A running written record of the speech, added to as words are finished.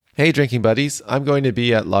Hey, drinking buddies, I'm going to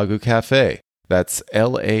be at Lagu Cafe. That's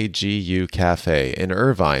Lagu Cafe in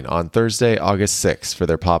Irvine on Thursday, August 6th for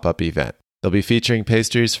their pop-up event. They'll be featuring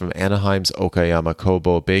pastries from Anaheim's Okayama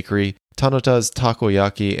Kobo Bakery, Tanota's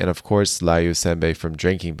Takoyaki, and of course, Layu Senbei from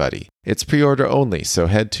Drinking Buddy. It's pre-order only, so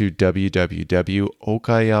head to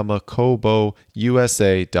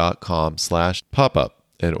www.okayamakobo.usa.com/popup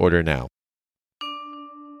and order now.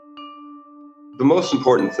 The most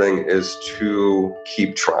important thing is to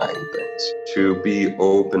keep trying things, to be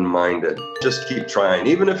open-minded. Just keep trying,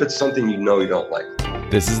 even if it's something you know you don't like.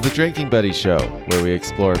 This is the Drinking Buddy Show, where we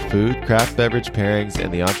explore food, craft beverage pairings,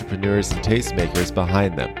 and the entrepreneurs and tastemakers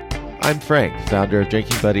behind them. I'm Frank, founder of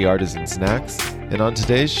Drinking Buddy Artisan Snacks, and on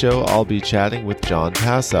today's show, I'll be chatting with Jon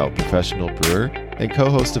Passow, professional brewer and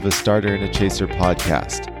co-host of a Starter and a Chaser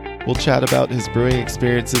podcast. We'll chat about his brewing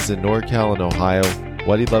experiences in NorCal and Ohio,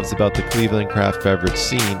 what he loves about the Cleveland craft beverage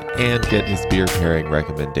scene, and get his beer pairing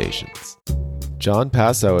recommendations. Jon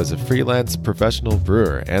Passow is a freelance professional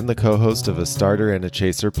brewer and the co-host of a Starter and a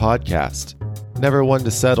Chaser podcast. Never one to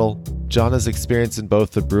settle, Jon has experience in both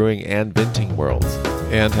the brewing and venting worlds,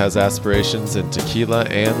 and has aspirations in tequila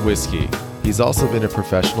and whiskey. He's also been a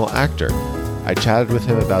professional actor. I chatted with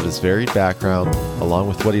him about his varied background, along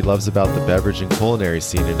with what he loves about the beverage and culinary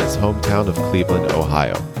scene in his hometown of Cleveland,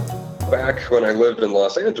 Ohio. Back when I lived in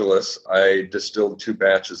Los Angeles, I distilled 2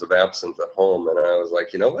 batches of absinthe at home, and I was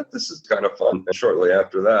like, you know what, this is kind of fun. And shortly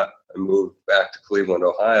after that, I moved back to Cleveland,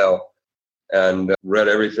 Ohio, and read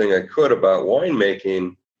everything I could about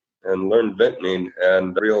winemaking and learned vintning,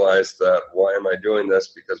 and realized that, why am I doing this?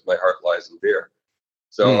 Because my heart lies in beer.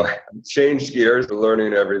 So I changed gears to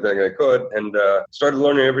learning everything I could, and started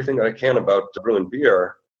learning everything I can about brewing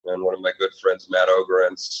beer. And one of my good friends, Matt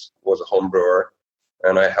Ogrens, was a home brewer,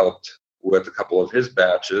 and I helped with a couple of his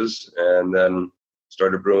batches, and then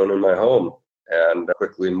started brewing in my home, and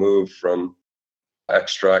quickly moved from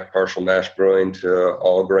extract partial mash brewing to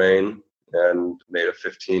all grain, and made a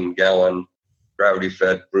 15-gallon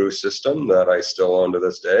gravity-fed brew system that I still own to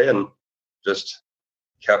this day, and just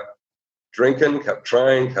kept drinking, kept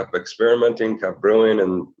trying, kept experimenting, kept brewing,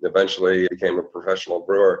 and eventually became a professional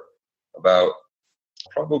brewer about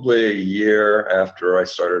probably a year after I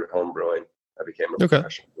started home brewing. I became a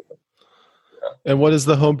professional brewer. Yeah. And what is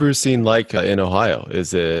the homebrew scene like in Ohio?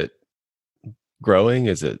 Is it growing?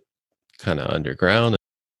 Is it kind of underground?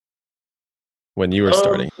 When you were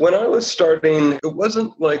starting? When I was starting, it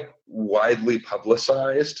wasn't like widely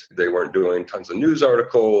publicized. They weren't doing tons of news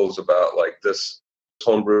articles about like this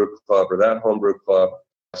homebrew club or that homebrew club.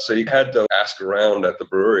 So you had to ask around at the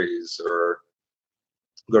breweries or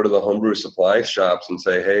go to the homebrew supply shops and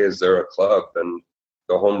say, hey, is there a club? And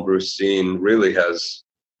the homebrew scene really has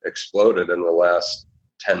exploded in the last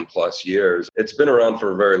 10 plus years. It's been around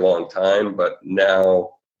for a very long time, but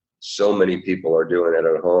now so many people are doing it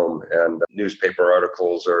at home, and newspaper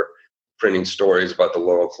articles are printing stories about the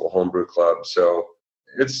local homebrew club. So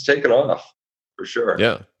it's taken off for sure.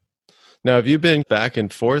 Yeah. Now, have you been back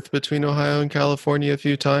and forth between Ohio and California a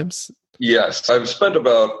few times? Yes. I've spent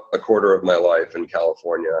about a quarter of my life in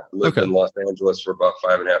California. Lived in Los Angeles for about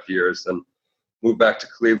 5.5 years, then moved back to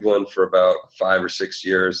Cleveland for about 5 or 6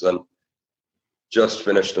 years, then just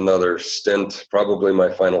finished another stint, probably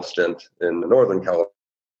my final stint in Northern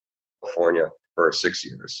California for 6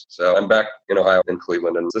 years. So I'm back in Ohio, in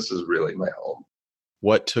Cleveland, and this is really my home.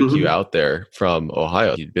 What took you out there from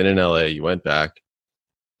Ohio? You'd been in LA, you went back.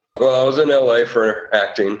 Well, I was in LA for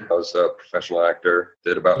acting. I was a professional actor,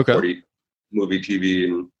 did about 40 movie, TV,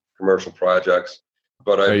 and commercial projects.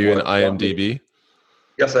 But Are you in IMDb?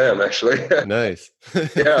 Yes, I am, actually. Nice.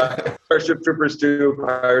 Yeah. Starship Troopers 2,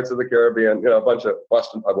 Pirates of the Caribbean, a bunch of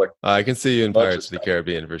Boston Public. I can see you in Pirates of the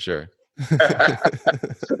Caribbean for sure.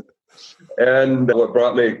 And what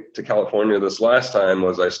brought me to California this last time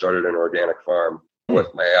was I started an organic farm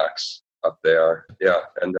with my ex up there. Yeah.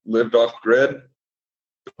 And lived off grid,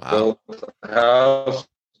 built a house,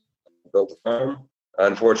 built a farm.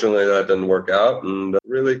 Unfortunately, that didn't work out, and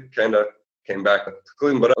really kind of came back to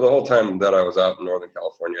Cleveland. But the whole time that I was out in Northern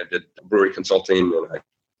California, I did brewery consulting, and I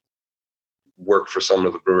worked for some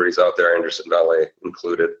of the breweries out there, Anderson Valley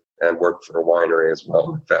included, and worked for a winery as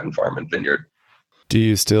well, Fenton Farm and Vineyard. Do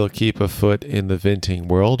you still keep a foot in the venting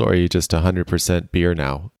world, or are you just 100% beer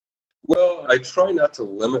now? Well, I try not to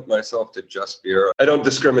limit myself to just beer. I don't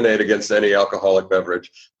discriminate against any alcoholic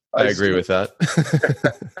beverage. I agree with that.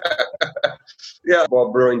 Yeah,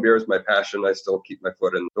 while brewing beer is my passion, I still keep my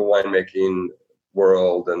foot in the winemaking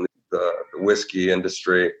world and the whiskey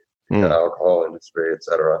industry, the alcohol industry,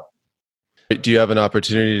 etc. Do you have an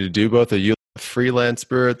opportunity to do both? Are you a freelance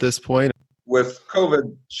brewer at this point? With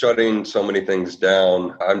COVID shutting so many things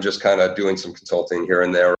down, I'm just kind of doing some consulting here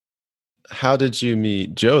and there. How did you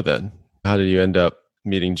meet Joe then? How did you end up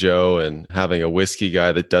meeting Joe and having a whiskey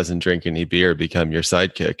guy that doesn't drink any beer become your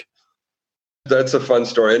sidekick? That's a fun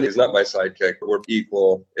story. And he's not my sidekick. We're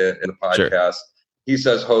equal in the podcast. Sure. He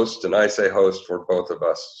says host and I say host for both of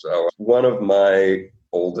us. So one of my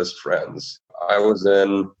oldest friends, I was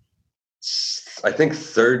in, I think,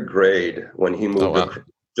 third grade when he moved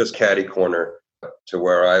just catty corner to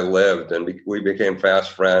where I lived. And we became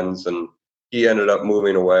fast friends. And he ended up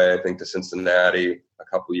moving away, I think, to Cincinnati a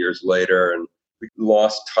couple years later. And we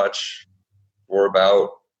lost touch for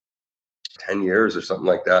about 10 years or something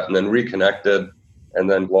like that, and then reconnected and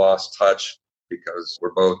then lost touch because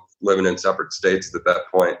we're both living in separate states at that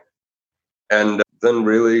point. And then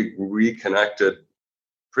really reconnected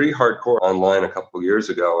pretty hardcore online a couple of years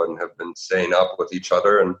ago and have been staying up with each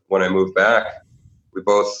other. And when I moved back, we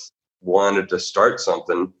both wanted to start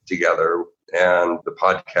something together, and the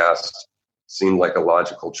podcast seemed like a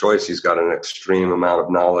logical choice. He's got an extreme amount of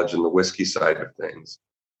knowledge in the whiskey side of things,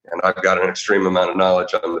 and I've got an extreme amount of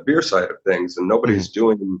knowledge on the beer side of things, and nobody's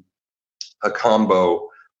doing a combo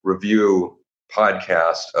review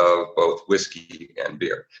podcast of both whiskey and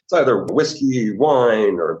beer. It's either whiskey,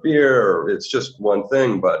 wine, or beer, or it's just one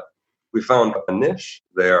thing, but we found a niche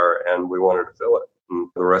there and we wanted to fill it, and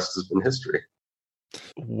the rest has been history.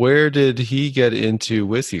 Where did he get into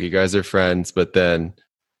whiskey? You guys are friends, but then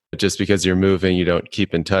just because you're moving, you don't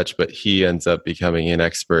keep in touch, but he ends up becoming an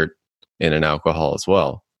expert in an alcohol as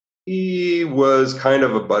well. He was kind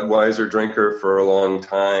of a Budweiser drinker for a long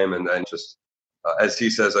time, and then just, as he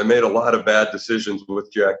says, I made a lot of bad decisions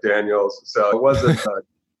with Jack Daniels, so it wasn't a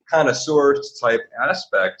connoisseur type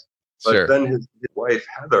aspect. But Sure. Then his wife,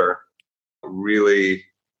 Heather, really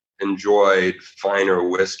enjoyed finer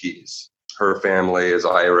whiskeys. Her family is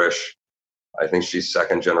Irish. I think she's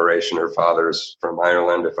second generation. Her father's from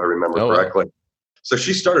Ireland, if I remember correctly. Wow. So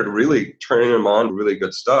she started really turning him on to really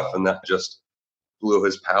good stuff, and that just blew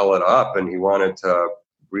his palate up, and he wanted to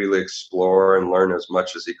really explore and learn as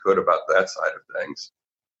much as he could about that side of things.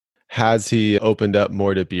 Has he opened up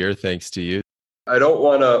more to beer thanks to you? I don't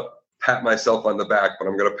want to pat myself on the back, but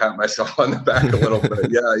I'm going to pat myself on the back a little bit.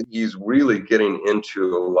 Yeah, he's really getting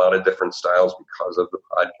into a lot of different styles because of the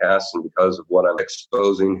podcast and because of what I'm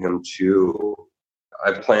exposing him to.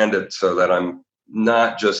 I've planned it so that I'm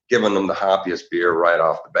not just giving them the hoppiest beer right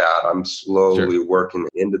off the bat. I'm slowly working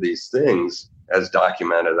into these things as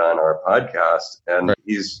documented on our podcast. And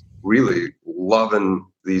he's really loving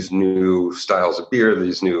these new styles of beer,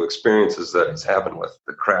 these new experiences that he's having with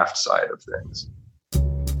the craft side of things.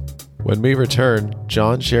 When we return,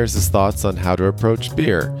 Jon shares his thoughts on how to approach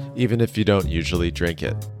beer, even if you don't usually drink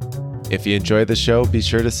it. If you enjoy the show, be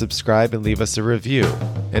sure to subscribe and leave us a review.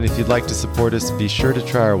 And if you'd like to support us, be sure to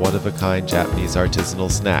try our one-of-a-kind Japanese artisanal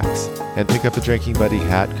snacks and pick up a Drinking Buddy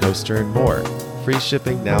hat, coaster, and more. Free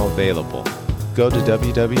shipping now available. Go to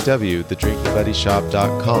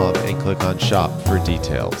www.thedrinkingbuddyshop.com and click on Shop for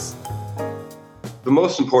details. The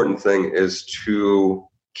most important thing is to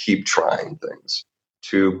keep trying things,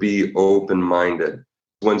 to be open-minded.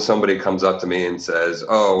 When somebody comes up to me and says,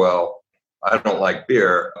 oh, well, I don't like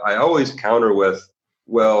beer, I always counter with,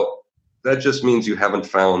 well, that just means you haven't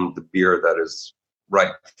found the beer that is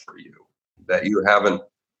right for you, that you haven't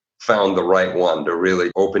found the right one to really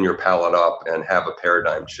open your palate up and have a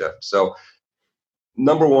paradigm shift. So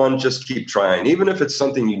number one, just keep trying. Even if it's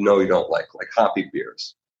something you know you don't like hoppy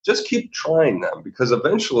beers, just keep trying them, because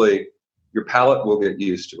eventually your palate will get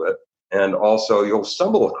used to it. And also you'll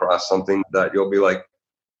stumble across something that you'll be like,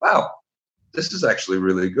 wow, this is actually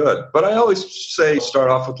really good. But I always say start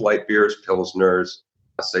off with light beers, pilsners,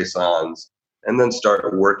 saisons, and then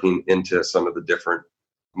start working into some of the different,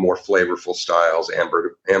 more flavorful styles,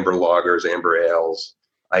 amber lagers, amber ales,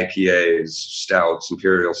 IPAs, stouts,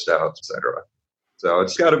 imperial stouts, etc. So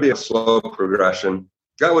it's got to be a slow progression.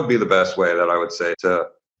 That would be the best way that I would say to,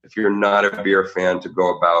 if you're not a beer fan, to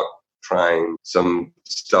go about trying some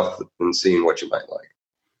stuff and seeing what you might like.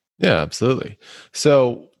 Yeah, absolutely.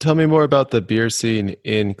 So tell me more about the beer scene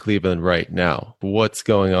in Cleveland right now. What's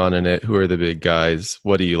going on in it? Who are the big guys?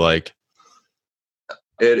 What do you like?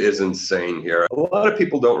 It is insane here. A lot of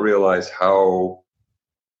people don't realize how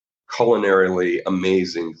culinarily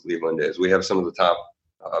amazing Cleveland is. We have some of the top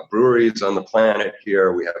breweries on the planet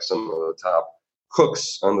here. We have some of the top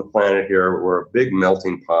cooks on the planet here. We're a big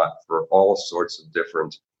melting pot for all sorts of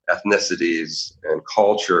different ethnicities and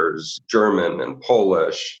cultures, German and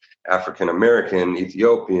Polish, African American,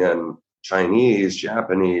 Ethiopian, Chinese,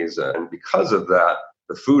 Japanese. And because of that,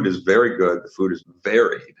 the food is very good. The food is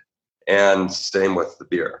varied. And same with the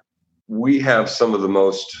beer. we have some of the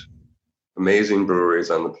most amazing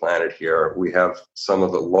breweries on the planet here. We have some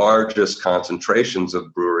of the largest concentrations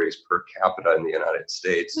of breweries per capita in the United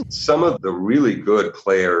States. Some of the really good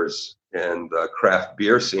players in the craft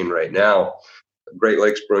beer scene right now, Great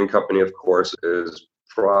Lakes Brewing Company, of course, is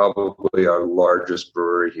probably our largest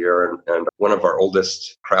brewery here and one of our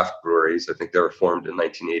oldest craft breweries. I think they were formed in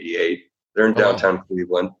 1988. They're in downtown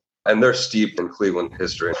Cleveland, and they're steeped in Cleveland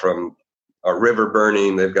history from a river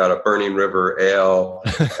burning. They've got a burning river ale.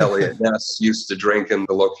 Elliot Ness used to drink in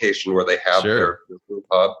the location where they have their brew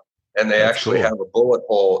pub. And they actually have a bullet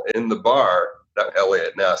hole in the bar that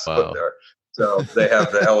Elliot Ness put there. So they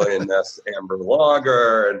have the Elliot Ness Amber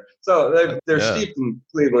Lager. And so they're steeped in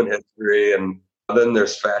Cleveland history. And then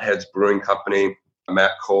there's Fatheads Brewing Company.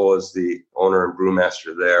 Matt Cole is the owner and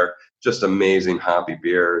brewmaster there. Just amazing hoppy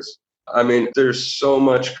beers. I mean, there's so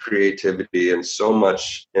much creativity and so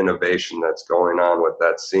much innovation that's going on with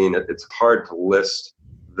that scene. It's hard to list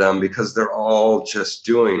them because they're all just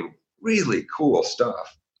doing really cool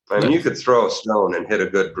stuff. I mean, you could throw a stone and hit a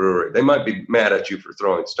good brewery. They might be mad at you for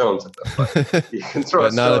throwing stones at them, but you can throw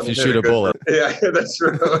but not if you shoot a bullet. Yeah, that's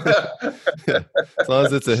true. As long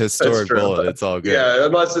as it's a historic bullet, it's all good. Yeah,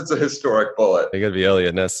 unless it's a historic bullet. They got to be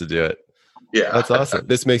Elliot Ness to do it. Yeah. That's awesome.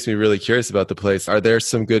 This makes me really curious about the place. Are there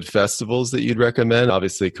some good festivals that you'd recommend?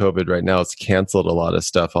 Obviously, COVID right now, it's canceled a lot of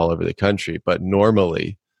stuff all over the country. But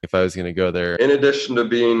normally, if I was going to go there... In addition to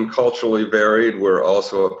being culturally varied, we're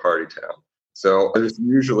also a party town. So there's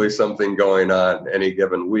usually something going on any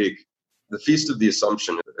given week. The Feast of the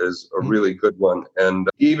Assumption is a really good one. And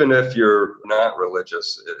even if you're not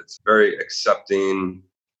religious, it's a very accepting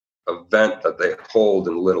event that they hold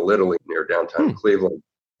in Little Italy near downtown Cleveland.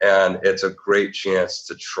 And it's a great chance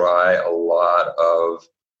to try a lot of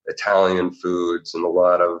Italian foods and a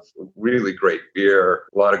lot of really great beer,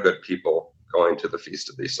 a lot of good people going to the Feast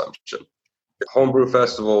of the Assumption. Homebrew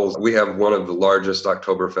festivals, we have one of the largest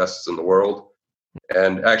Oktoberfests in the world.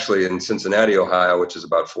 And actually in Cincinnati, Ohio, which is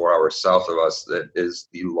about 4 hours south of us, that is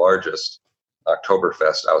the largest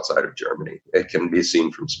Oktoberfest outside of Germany. It can be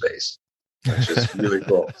seen from space, which is really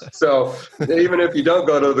cool. So even if you don't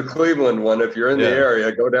go to the Cleveland one, if you're in the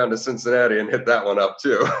area, go down to Cincinnati and hit that one up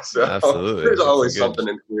too. So absolutely. There's always something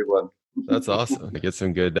in Cleveland. That's awesome. Get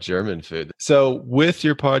some good German food. So with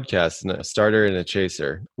your podcast, a starter and a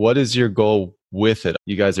chaser, what is your goal with it?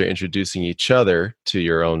 You guys are introducing each other to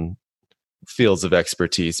your own fields of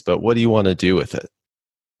expertise, but what do you want to do with it?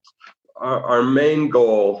 Our main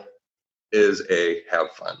goal is have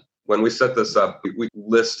fun. When we set this up, we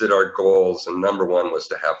listed our goals, and number one was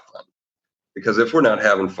to have fun. Because if we're not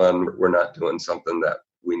having fun, we're not doing something that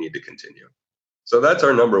we need to continue. So that's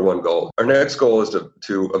our number one goal. Our next goal is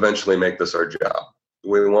to eventually make this our job.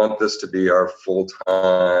 We want this to be our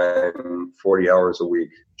full-time, 40 hours a week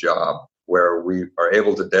job, where we are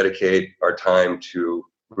able to dedicate our time to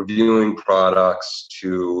reviewing products,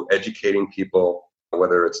 to educating people,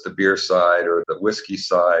 whether it's the beer side or the whiskey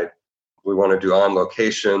side. We want to do on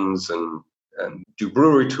locations and do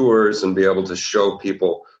brewery tours and be able to show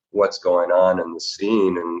people what's going on in the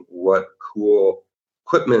scene and what cool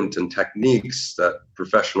equipment and techniques that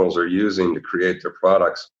professionals are using to create their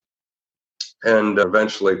products, and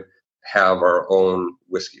eventually have our own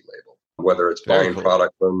whiskey label, whether it's buying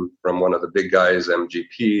product from one of the big guys,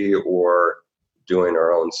 MGP, or doing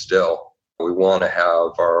our own still. We want to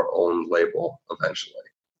have our own label eventually.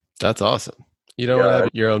 That's awesome. You don't want to have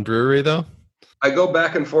your own brewery, though? I go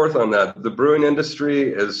back and forth on that. The brewing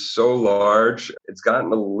industry is so large, it's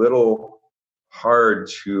gotten a little hard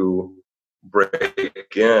to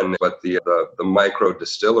break in, but the micro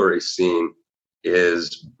distillery scene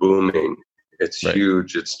is booming. It's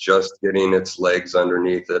huge. It's just getting its legs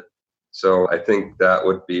underneath it. So I think that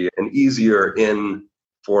would be an easier in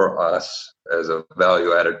for us as a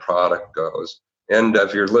value-added product goes. And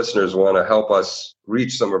if your listeners want to help us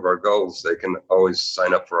reach some of our goals, they can always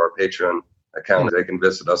sign up for our Patreon account. They can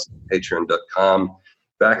visit us at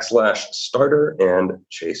patreon.com/starter and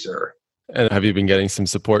chaser. And have you been getting some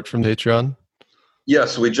support from Patreon?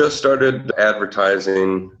 Yes, we just started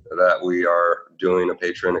advertising that we are doing a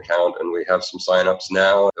Patreon account, and we have some signups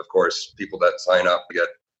now. Of course, people that sign up get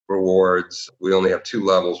rewards. We only have 2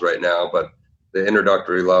 levels right now, but the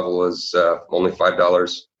introductory level is only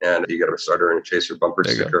 $5, and you get a starter and a chaser bumper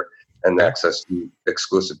sticker and access to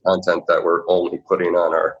exclusive content that we're only putting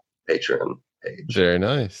on our Patreon page. Very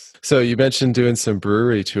nice. So you mentioned doing some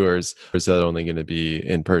brewery tours. Or is that only going to be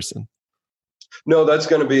in person? No, that's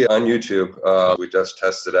going to be on YouTube. We just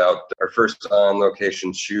tested out our first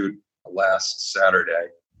on-location shoot last Saturday,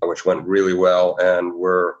 which went really well, and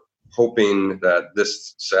we're hoping that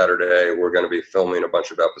this Saturday we're going to be filming a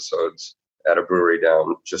bunch of episodes at a brewery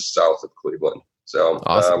down just south of Cleveland. So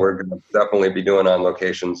Awesome. we're going to definitely be doing on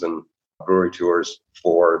locations and brewery tours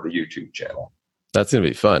for the YouTube channel. That's going to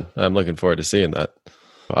be fun. I'm looking forward to seeing that.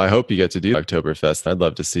 I hope you get to do Oktoberfest. I'd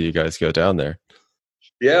love to see you guys go down there.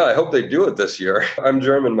 Yeah, I hope they do it this year. I'm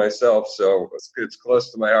German myself, so it's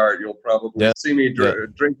close to my heart. You'll probably see me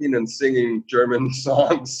drinking and singing German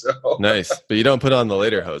songs. So. Nice. But you don't put on the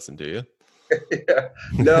lederhosen, do you? Yeah.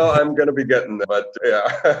 No, I'm going to be getting that, but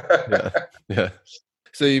yeah.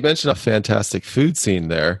 So you mentioned a fantastic food scene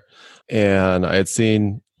there, and I had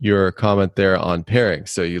seen your comment there on pairing.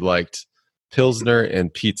 So you liked Pilsner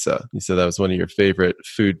and pizza. You said that was one of your favorite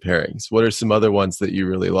food pairings. What are some other ones that you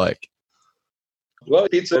really like? Well,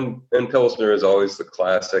 pizza and Pilsner is always the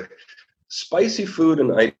classic. Spicy food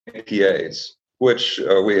and IPAs, which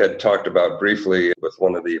we had talked about briefly with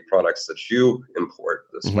one of the products that you import,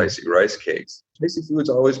 the spicy rice cakes. Spicy foods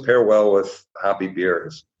always pair well with hoppy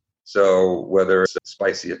beers. So whether it's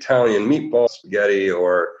spicy Italian meatball spaghetti,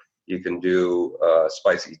 or you can do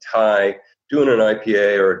spicy Thai, doing an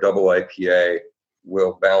IPA or a double IPA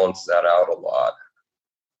will balance that out a lot.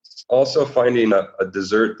 Also finding a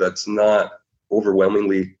dessert that's not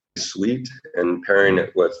overwhelmingly sweet and pairing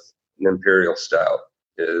it with an imperial stout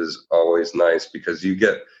is always nice, because you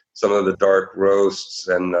get some of the dark roasts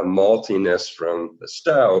and the maltiness from the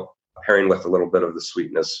stout pairing with a little bit of the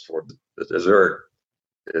sweetness for the dessert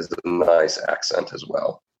is a nice accent as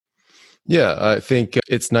well. Yeah, I think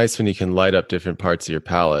it's nice when you can light up different parts of your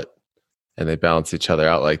palate and they balance each other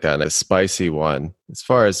out like that. And a spicy one, as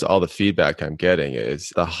far as all the feedback I'm getting,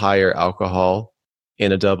 is the higher alcohol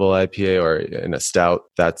in a double IPA or in a stout,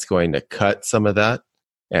 that's going to cut some of that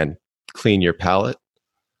and clean your palate.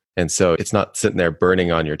 And so it's not sitting there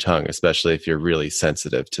burning on your tongue, especially if you're really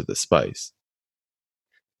sensitive to the spice.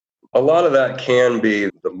 A lot of that can be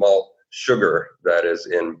the malt sugar that is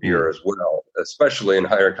in beer as well, especially in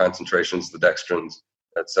higher concentrations, the dextrins,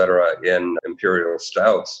 etc., in imperial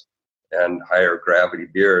stouts and higher gravity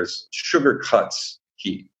beers. Sugar cuts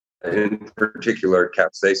heat, in particular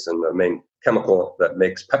capsaicin, the main chemical that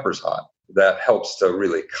makes peppers hot. That helps to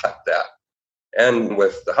really cut that. And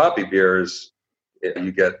with the hoppy beers,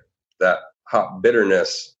 you get that hop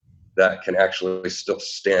bitterness that can actually still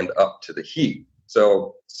stand up to the heat.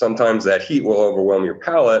 So sometimes that heat will overwhelm your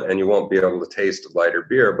palate and you won't be able to taste a lighter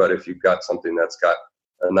beer. But if you've got something that's got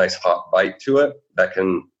a nice hot bite to it that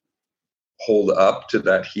can hold up to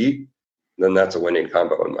that heat, then that's a winning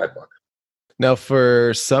combo in my book. Now,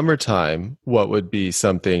 for summertime, what would be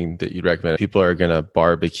something that you'd recommend? People are going to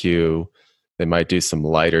barbecue. They might do some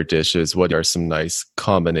lighter dishes. What are some nice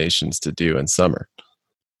combinations to do in summer?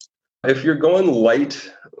 If you're going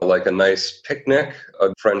light, like a nice picnic,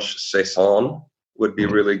 a French saison would be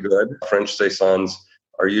really good. French saisons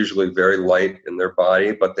are usually very light in their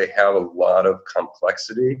body, but they have a lot of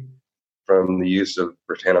complexity from the use of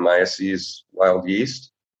Brettanomyces wild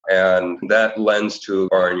yeast. And that lends to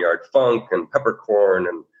barnyard funk and peppercorn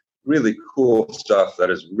and really cool stuff that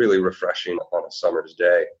is really refreshing on a summer's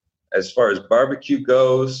day. As far as barbecue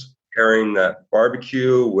goes, pairing that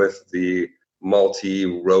barbecue with the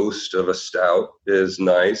malty roast of a stout is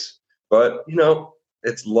nice. But,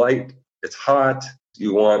 it's light, it's hot.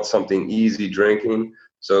 You want something easy drinking.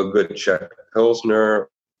 So a good Czech Pilsner,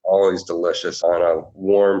 always delicious on a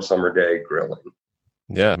warm summer day grilling.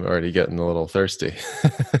 Yeah, I'm already getting a little thirsty.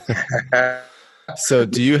 So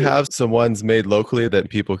do you have some ones made locally that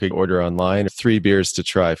people could order online? 3 beers to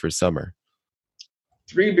try for summer.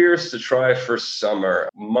 3 beers to try for summer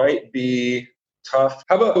might be tough.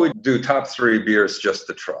 How about we do top 3 beers just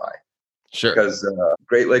to try? Sure. Because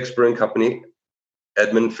Great Lakes Brewing Company,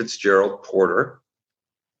 Edmund Fitzgerald Porter.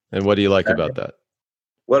 And what do you like about that?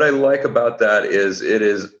 What I like about that is it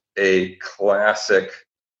is a classic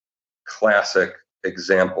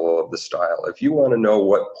example of the style. If you want to know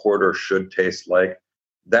what porter should taste like,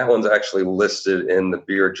 that one's actually listed in the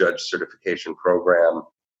Beer Judge Certification Program,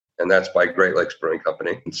 and that's by Great Lakes Brewing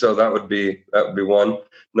Company. So that would be one.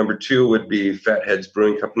 Number 2 would be Fatheads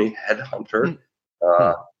Brewing Company Headhunter,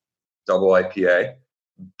 double IPA.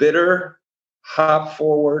 Bitter, hop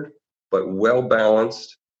forward, but well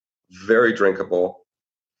balanced, very drinkable,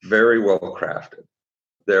 very well crafted.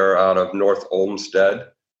 They're out of North Olmsted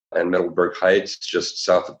and Middleburg Heights, just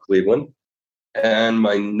south of Cleveland. And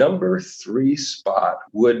my number 3 spot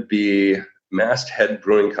would be Masthead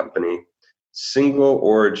Brewing Company Single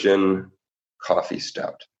Origin Coffee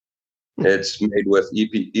Stout. It's made with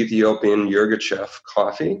Ethiopian Yirgacheffe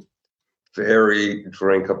coffee. Very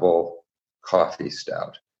drinkable coffee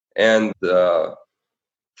stout. And the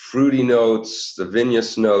fruity notes, the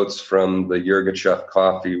vinous notes from the Yirgacheffe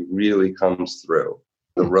coffee really comes through.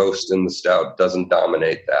 The roast in the stout doesn't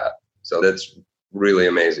dominate that. So that's really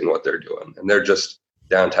amazing what they're doing. And they're just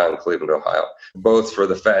downtown Cleveland, Ohio. Both for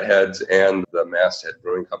the Fatheads and the Masthead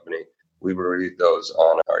Brewing Company, we reviewed those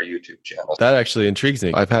on our YouTube channel. That actually intrigues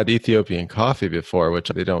me. I've had Ethiopian coffee before, which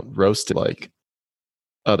they don't roast it like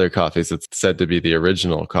other coffees. It's said to be the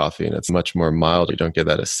original coffee, and it's much more mild. You don't get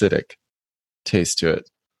that acidic taste to it.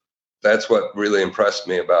 That's what really impressed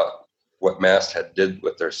me about what Masthead did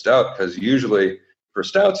with their stout, because usually for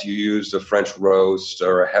stouts, you use a French roast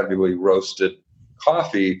or a heavily roasted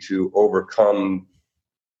coffee to overcome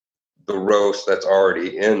the roast that's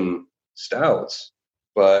already in stouts.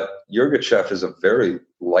 But Yirgacheffe is a very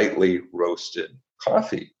lightly roasted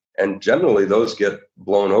coffee. And generally, those get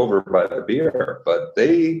blown over by the beer. But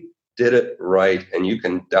they did it right, and you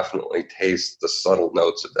can definitely taste the subtle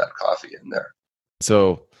notes of that coffee in there.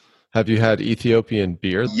 So have you had Ethiopian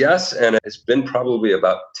beer? Yes, and it's been probably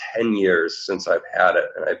about 10 years since I've had it,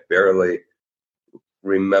 and I barely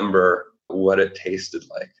remember what it tasted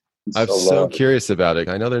like. I'm so curious about it.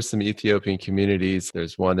 I know there's some Ethiopian communities.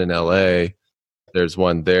 There's one in LA. There's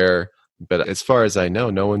one there. But as far as I know,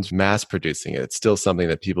 no one's mass producing it. It's still something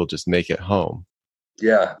that people just make at home.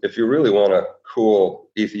 Yeah, if you really want a cool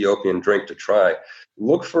Ethiopian drink to try,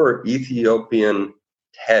 look for Ethiopian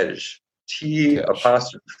tej. T''EJ.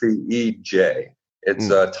 It's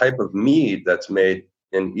a type of mead that's made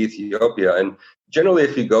in Ethiopia. And generally,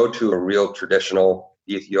 if you go to a real traditional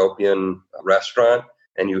Ethiopian restaurant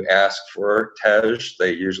and you ask for tej,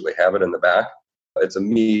 they usually have it in the back. It's a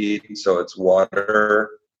mead, so it's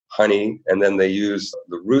water, honey, and then they use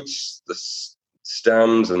the roots, the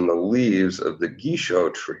stems, and the leaves of the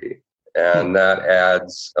gisho tree. And that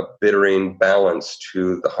adds a bittering balance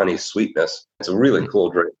to the honey sweetness. It's a really cool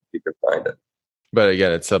drink if you can find it. But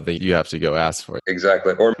again, it's something you have to go ask for.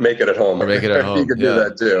 Exactly. Or make it at home. Or make it at home. You can do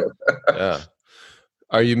that too. Yeah.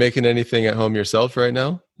 Are you making anything at home yourself right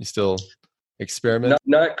now? You still experiment?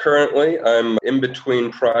 Not currently. I'm in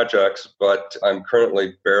between projects, but I'm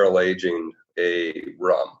currently barrel aging a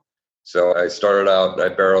rum. So I started out, I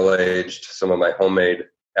barrel aged some of my homemade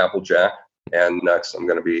Applejack. And next, I'm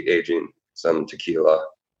going to be aging some tequila.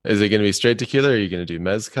 Is it going to be straight tequila or are you going to do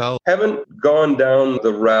mezcal? Haven't gone down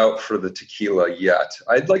the route for the tequila yet.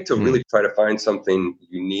 I'd like to really try to find something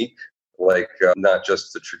unique, like not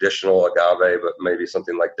just the traditional agave, but maybe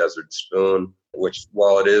something like Desert Spoon, which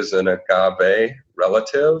while it is an agave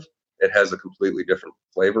relative, it has a completely different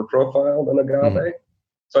flavor profile than agave.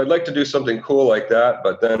 So I'd like to do something cool like that.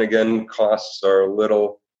 But then again, costs are a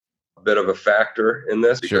bit of a factor in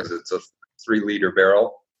this because it's a 3-liter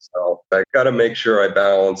barrel. So I got to make sure I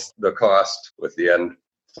balance the cost with the end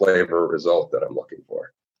flavor result that I'm looking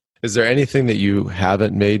for. Is there anything that you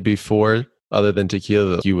haven't made before other than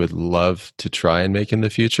tequila that you would love to try and make in the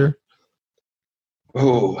future?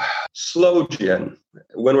 Oh, slow gin.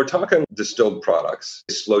 When we're talking distilled products,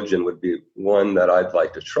 slow gin would be one that I'd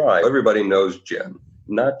like to try. Everybody knows gin.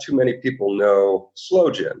 Not too many people know slow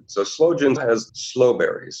gin. So slow gin has sloe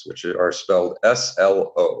berries, which are spelled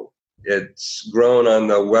SLO. It's grown on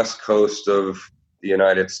the west coast of the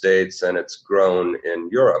United States, and it's grown in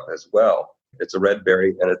Europe as well. It's a red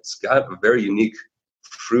berry, and it's got a very unique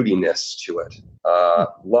fruitiness to it. A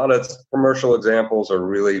lot of commercial examples are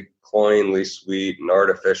really cloyingly sweet and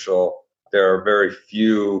artificial. There are very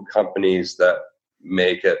few companies that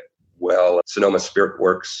make it well. Sonoma Spirit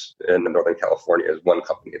Works in Northern California is one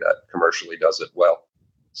company that commercially does it well.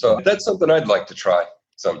 So that's something I'd like to try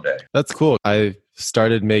someday. That's cool. I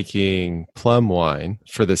started making plum wine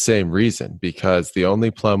for the same reason, because the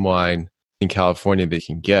only plum wine in California they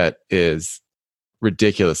can get is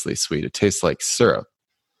ridiculously sweet. It tastes like syrup.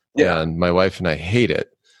 Yeah. And my wife and I hate it.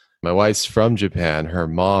 My wife's from Japan. Her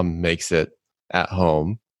mom makes it at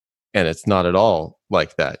home, and it's not at all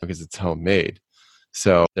like that because it's homemade.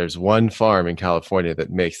 So there's one farm in California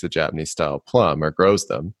that makes the Japanese style plum or grows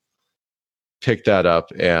them. Pick that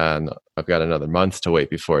up, and I've got another month to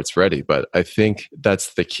wait before it's ready. But I think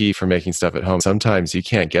that's the key for making stuff at home. Sometimes you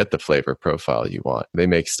can't get the flavor profile you want. They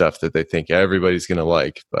make stuff that they think everybody's going to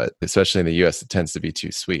like, but especially in the US, it tends to be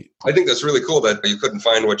too sweet. I think that's really cool that you couldn't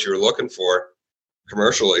find what you were looking for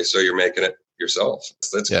commercially, so you're making it yourself.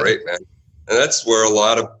 That's great, man. And that's where a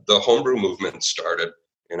lot of the homebrew movement started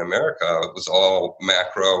in America. It was all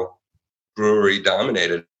macro brewery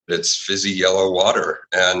dominated. It's fizzy yellow water,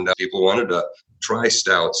 and people wanted to try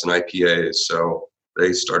stouts and IPAs, so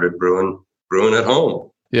they started brewing at home.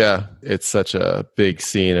 Yeah, it's such a big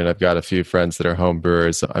scene, and I've got a few friends that are home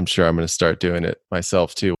brewers. I'm sure I'm going to start doing it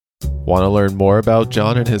myself too. Want to learn more about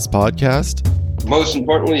Jon and his podcast? Most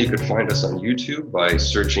importantly, you could find us on YouTube by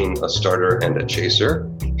searching A Starter and a Chaser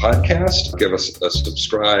podcast. Give us a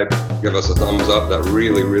subscribe, give us a thumbs up. That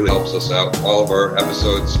really, really helps us out. All of our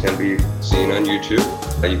episodes can be seen on YouTube.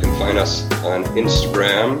 You can find us on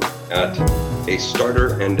Instagram at A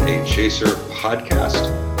Starter and a Chaser podcast.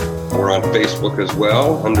 We're on Facebook as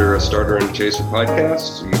well under A Starter and Chaser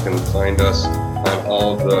podcast. You can find us on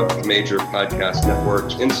all of the major podcast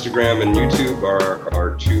networks. Instagram and YouTube are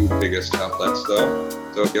our two biggest outlets, though.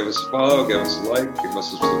 So give us a follow, give us a like, give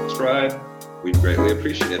us a subscribe. We'd greatly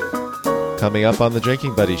appreciate it. Coming up on the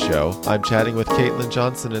Drinking Buddy Show, I'm chatting with Caitlin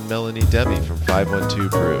Johnson and Melanie Demi from 512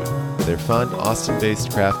 Brew, their fun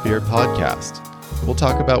Austin-based craft beer podcast. We'll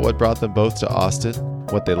talk about what brought them both to Austin,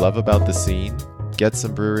 what they love about the scene, get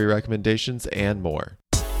some brewery recommendations, and more.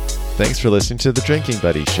 Thanks for listening to the Drinking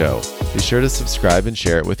Buddy Show. Be sure to subscribe and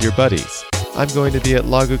share it with your buddies. I'm going to be at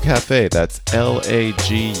Lagu Cafe, that's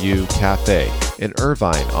Lagu Cafe, in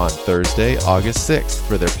Irvine on Thursday, August 6th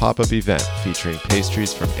for their pop-up event featuring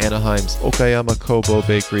pastries from Anaheim's Okayama Kobo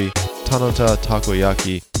Bakery, Tanota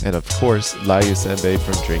Takoyaki, and of course, Layu Senbei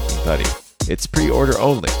from Drinking Buddy. It's pre-order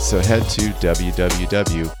only, so head to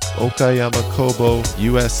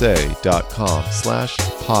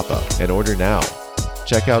www.okayamakobousa.com/pop-up and order now.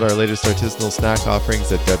 Check out our latest artisanal snack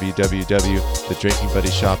offerings at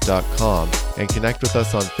www.thedrinkingbuddyshop.com and connect with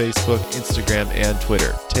us on Facebook, Instagram, and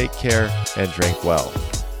Twitter. Take care and drink well.